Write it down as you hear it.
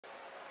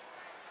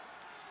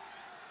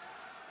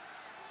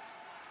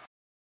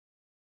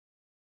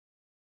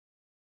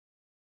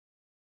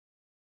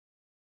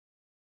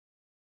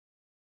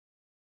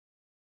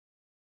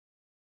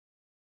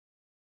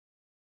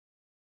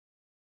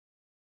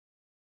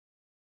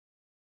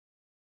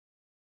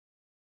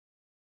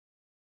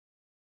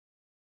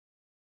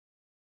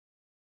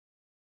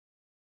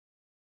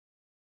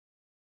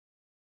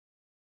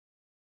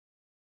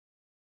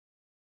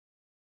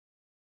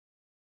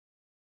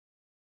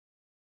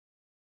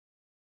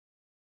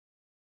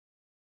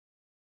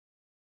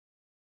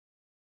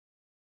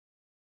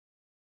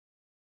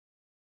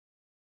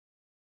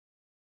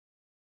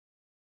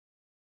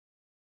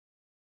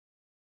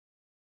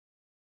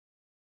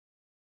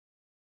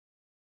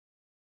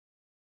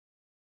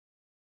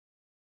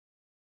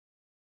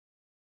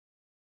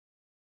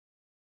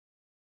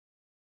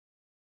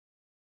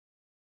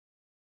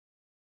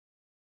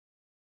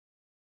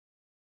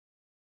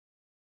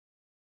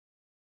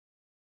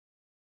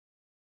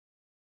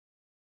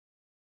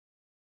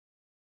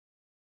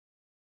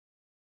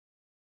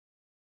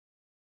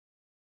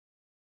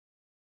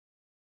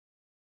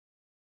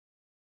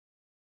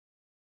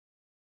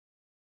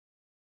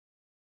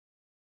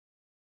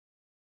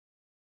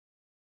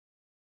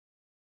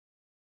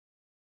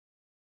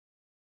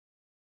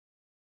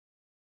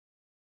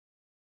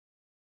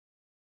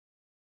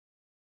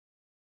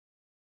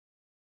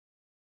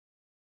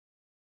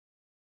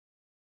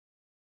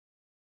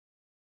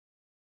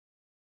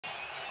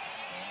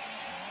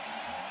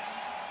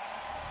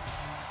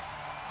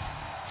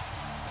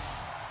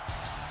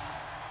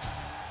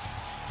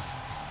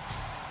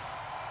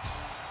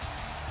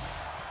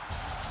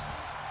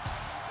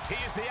He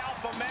is the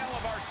alpha male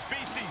of our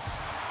species.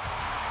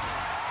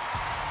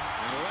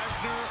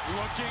 Lesnar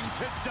looking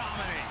to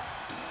dominate.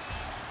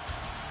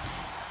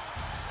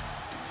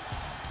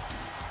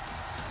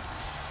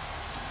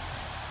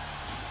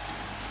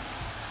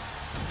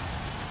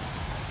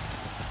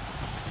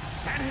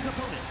 And his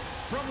opponent,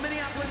 from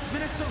Minneapolis,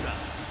 Minnesota,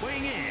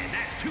 weighing in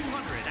at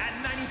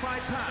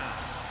 295 pounds,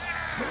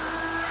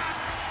 Brock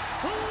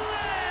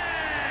Lesnar!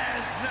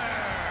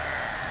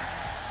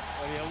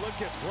 When you look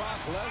at Brock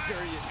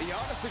Lesnar, you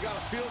honestly got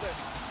to feel that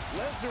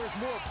Lesnar is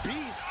more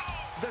beast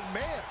than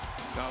man.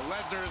 Now,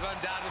 Lesnar is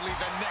undoubtedly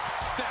the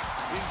next step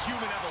in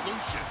human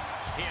evolution.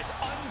 He has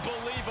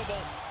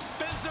unbelievable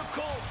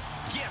physical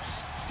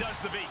gifts, does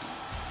the Beast.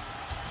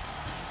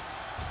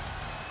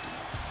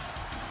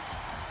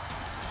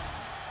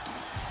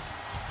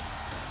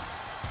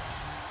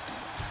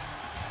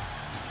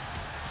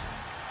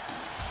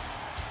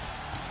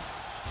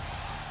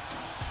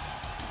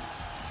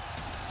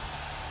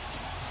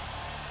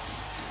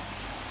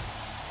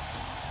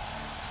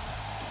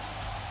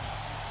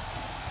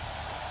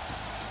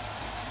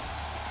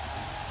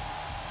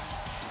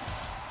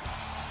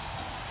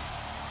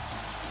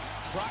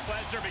 Brock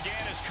Lesnar began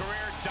his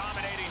career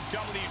dominating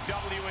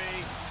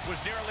WWE, was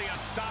nearly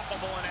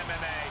unstoppable in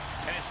MMA,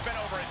 and has spent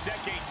over a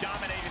decade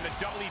dominating the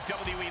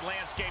WWE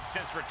landscape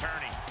since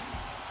returning.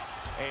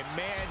 A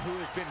man who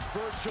has been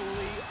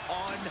virtually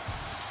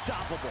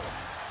unstoppable.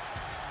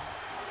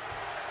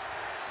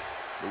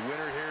 The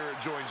winner here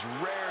joins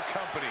rare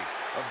company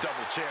of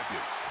double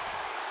champions.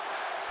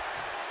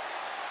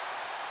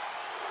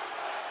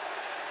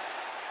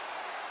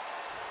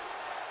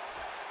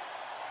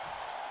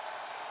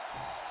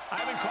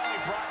 I've been calling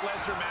Brock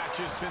Lesnar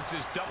matches since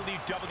his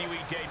WWE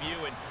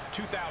debut in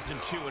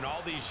 2002, and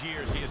all these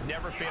years he has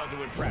never failed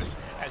to impress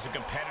as a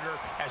competitor,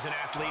 as an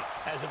athlete,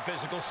 as a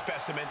physical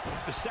specimen.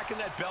 The second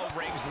that bell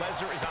rings,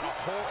 Lesnar is on a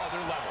whole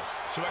other level,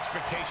 so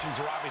expectations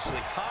are obviously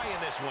high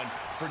in this one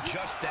for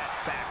just that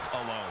fact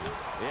alone.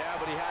 Yeah,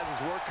 but he has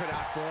his work cut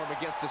out for him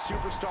against the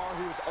superstar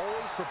who is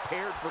always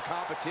prepared for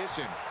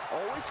competition.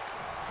 Always.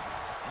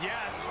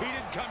 Yes, he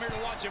didn't come here to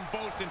watch him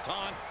boast and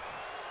taunt.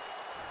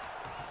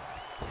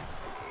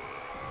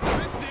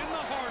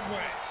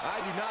 I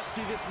do not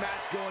see this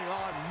match going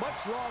on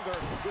much longer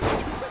with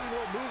too many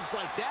more moves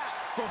like that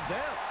from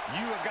them.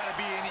 You have got to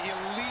be an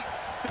elite.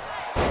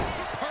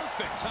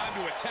 Perfect time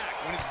to attack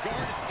when his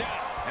guard is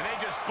down. And they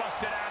just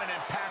busted out an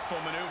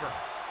impactful maneuver.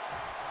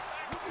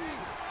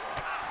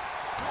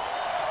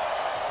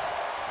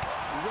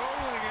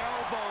 Rolling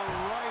elbow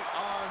right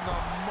on the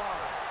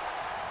mark.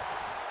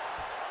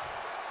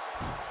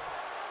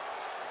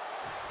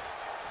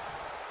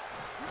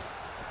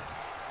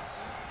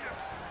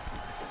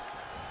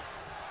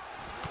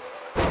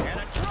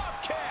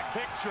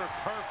 Picture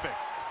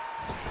perfect.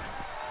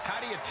 How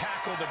do you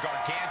tackle the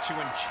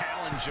gargantuan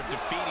challenge of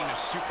defeating a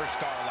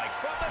superstar like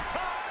From the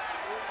top?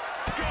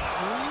 Good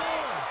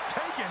Lord,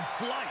 taking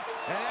flight.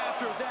 And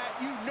after that,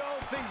 you know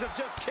things have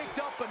just kicked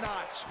up a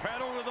notch.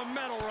 Pedal to the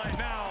metal right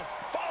now.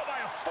 followed by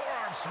a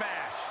forearm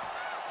smash.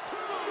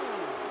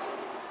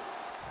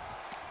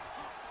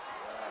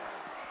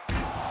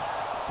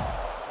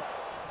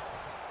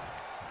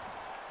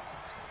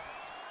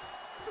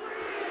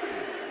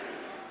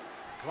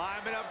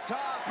 Climbing up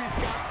top,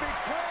 he's got big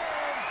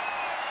plans.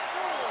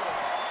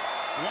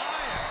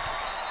 Flying.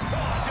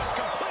 Oh, just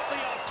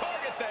completely off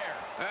target there.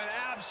 An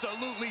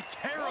absolutely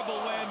terrible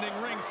landing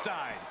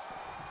ringside.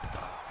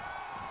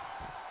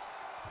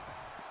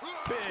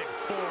 Big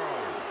forearm.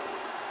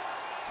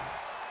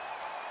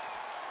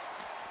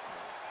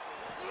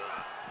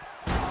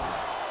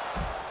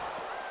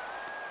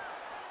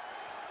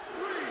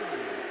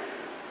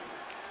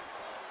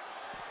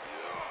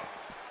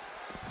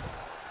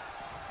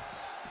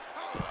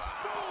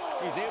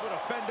 He's able to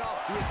fend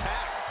off the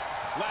attack.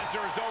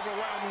 Lesnar is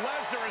overwhelmed.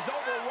 Lesnar is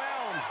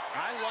overwhelmed.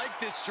 I like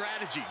this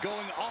strategy,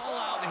 going all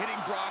out and hitting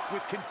Brock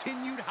with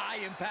continued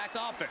high-impact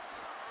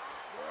offense.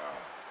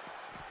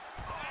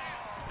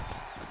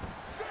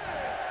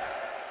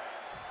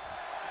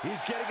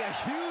 He's getting a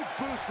huge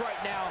boost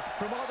right now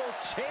from all those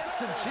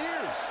chants and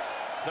cheers.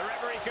 The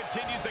referee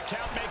continues the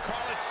count, may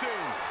call it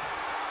soon.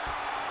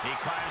 He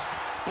climbs,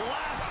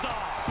 blast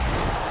off.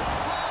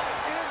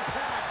 High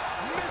impact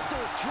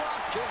missile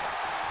drop kick.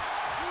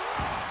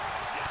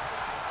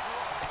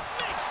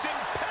 Makes him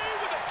pay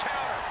with a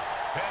counter.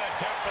 Pin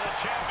attempt for the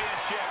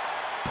championship.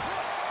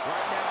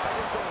 Right now, I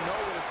just don't know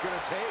what it's going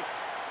to take.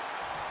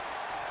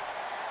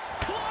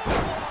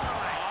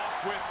 Clothesline.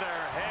 Off with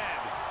their head.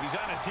 He's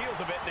on his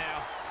heels a bit now.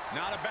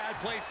 Not a bad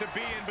place to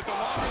be in, but the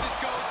longer this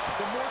goes,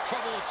 the more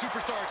trouble a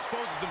superstar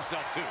exposes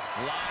himself to.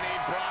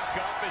 Lining Brock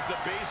up. Is the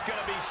Beast going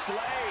to be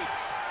slayed?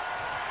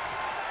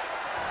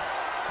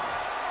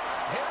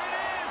 Here it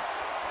is.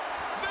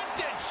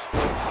 Vintage.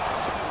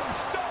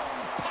 Tombstone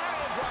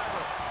pile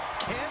driver.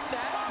 Can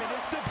that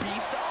finish the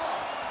Beast off?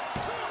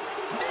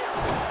 Near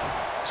fall.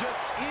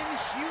 Just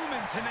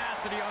inhuman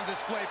tenacity on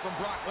display from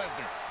Brock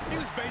Lesnar. He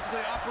was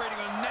basically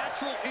operating on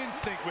natural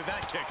instinct with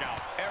that kick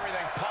out.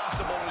 Everything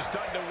possible was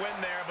done to win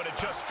there, but it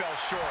just fell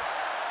short.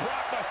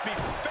 Brock must be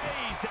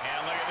phased. And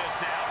look at this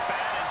now.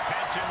 Bad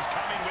intentions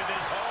coming with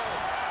his hold.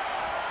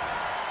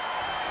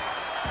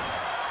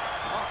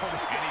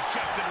 And he's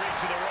just in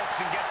reach of the ropes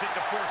and gets it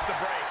to force the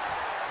break.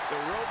 The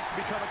ropes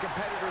become a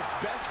competitor's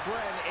best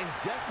friend in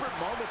desperate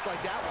moments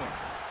like that one.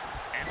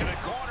 Into the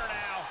corner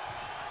now.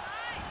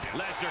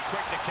 Lesnar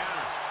quick to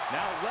counter.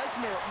 Now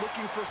Lesnar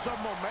looking for some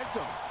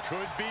momentum.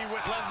 Could be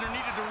what Lesnar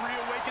needed to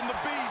reawaken the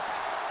beast.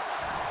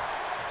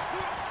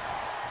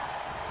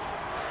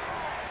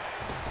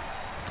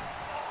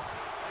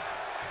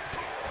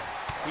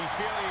 He's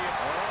feeling it.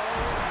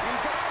 Oh, he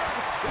got him.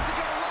 Is he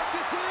going to lock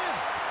this in?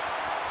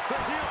 The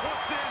heel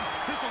hooks in.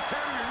 This will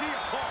tear your knee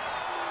apart.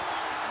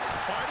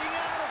 Fighting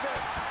out of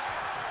it.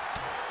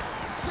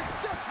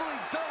 Successfully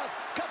does.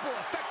 Couple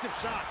effective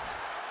shots.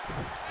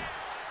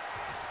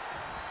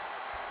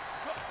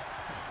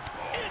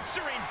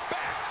 Answering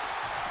back.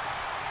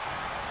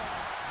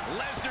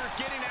 Lesnar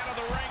getting out of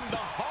the ring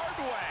the hard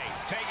way.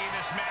 Taking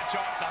this match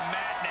off the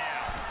mat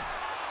now.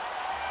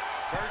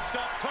 Perched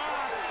up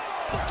top.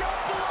 Look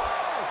out below.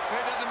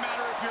 It doesn't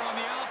matter if you're on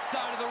the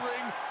outside of the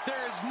ring.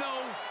 There is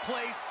no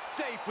place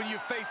safe when you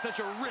face such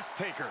a risk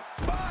taker.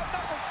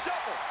 Five-knuckle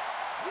shuffle.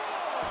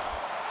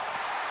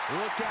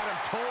 Look at him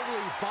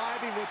totally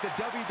vibing with the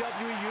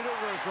WWE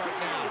Universe right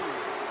now.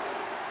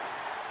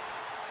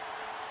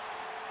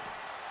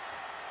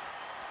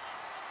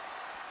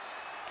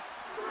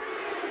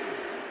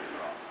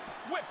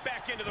 Whip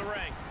back into the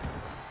ring.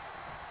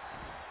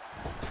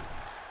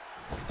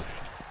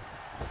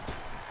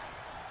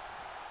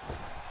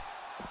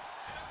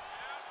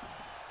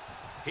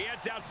 He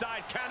heads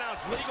outside.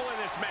 Countouts legal in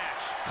this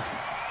match.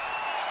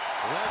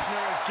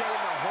 Lesnar is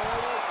getting the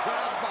whole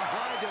crowd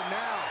behind him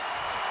now.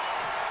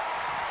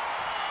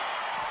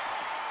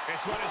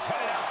 This one is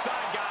headed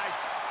outside, guys.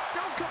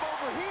 Don't come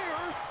over here.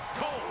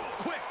 Cole,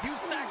 quick,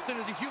 use Saxton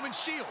as a human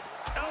shield.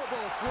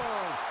 Elbow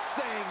thrown,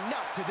 saying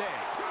not today.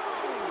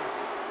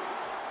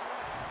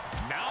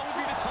 Now would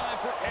be the time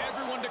for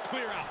everyone to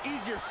clear out.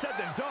 Easier said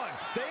than done.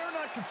 They are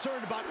not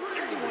concerned about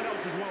anyone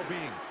else's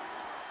well-being.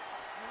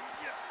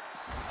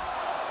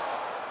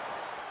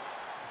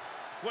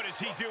 What is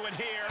he doing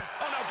here?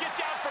 Oh, no, get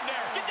down from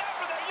there. Get down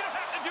from there. You don't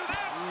have to do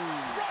this.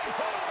 Right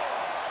hook.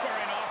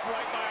 Squaring off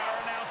right by our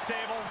announce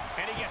table.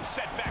 And he gets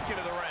set back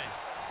into the ring.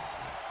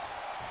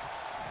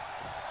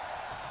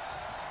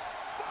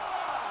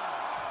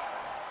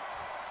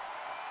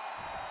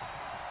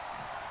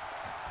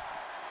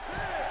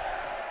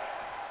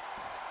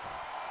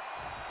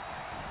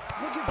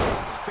 Look at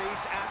Brock's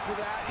face after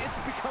that. It's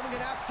becoming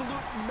an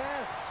absolute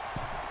mess.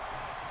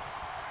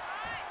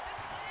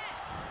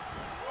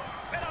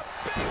 And a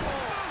big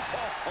boot.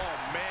 Oh,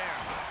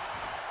 man.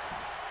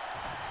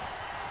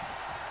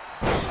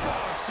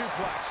 Strong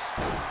suplex.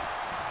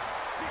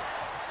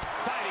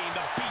 Fighting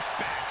the beast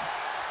back.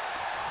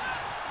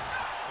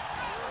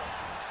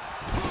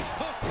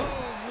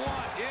 Boom,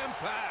 what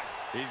impact.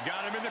 He's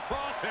got him in the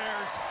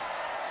crosshairs.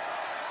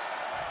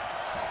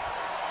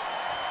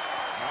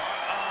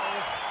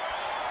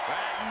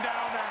 Batten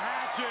down the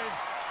hatches.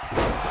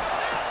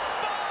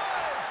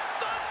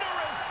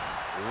 Thunderous.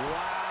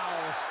 Wow,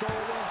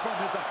 stolen from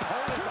his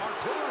opponent's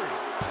artillery.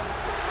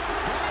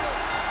 Got it,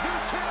 new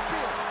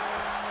champion.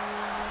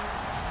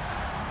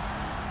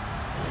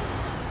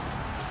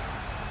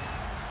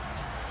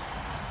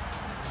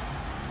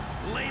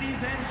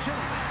 Ladies and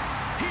gentlemen,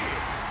 here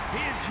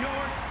is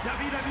your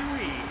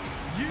WWE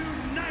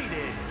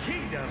United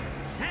Kingdom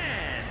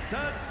and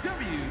the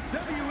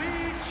WWE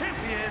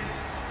Champion,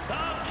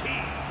 the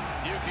King.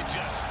 You can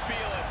just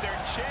feel it. Their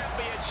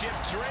championship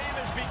dream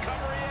has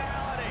become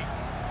reality.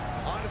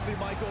 Honestly,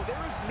 Michael,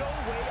 there is no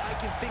way I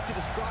can think to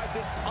describe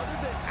this other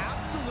than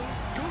absolute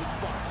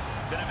goosebumps.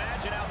 Then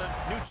imagine how the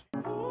new...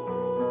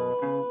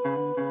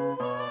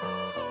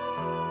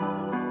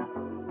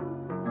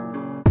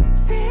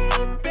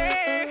 Sit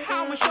back,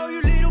 I'ma show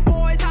you little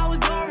boys how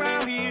it's done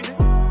around here.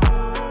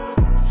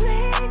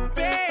 Sit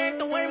back,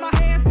 the way my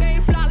hands stay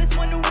flawless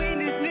when the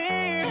wind is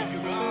near.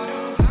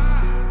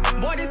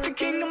 Boy, this the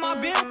kingdom I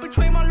built,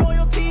 betray my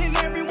loyalty and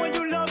everyone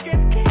you love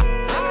gets killed.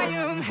 I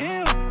am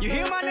him, you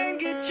hear my name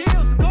get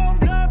chills. Gold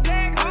blood,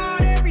 black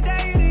heart every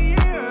day of the year.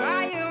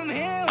 I am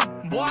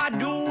him, boy, I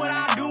do what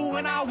I do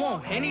when I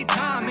want.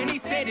 Anytime, any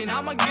setting,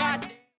 I'm a god.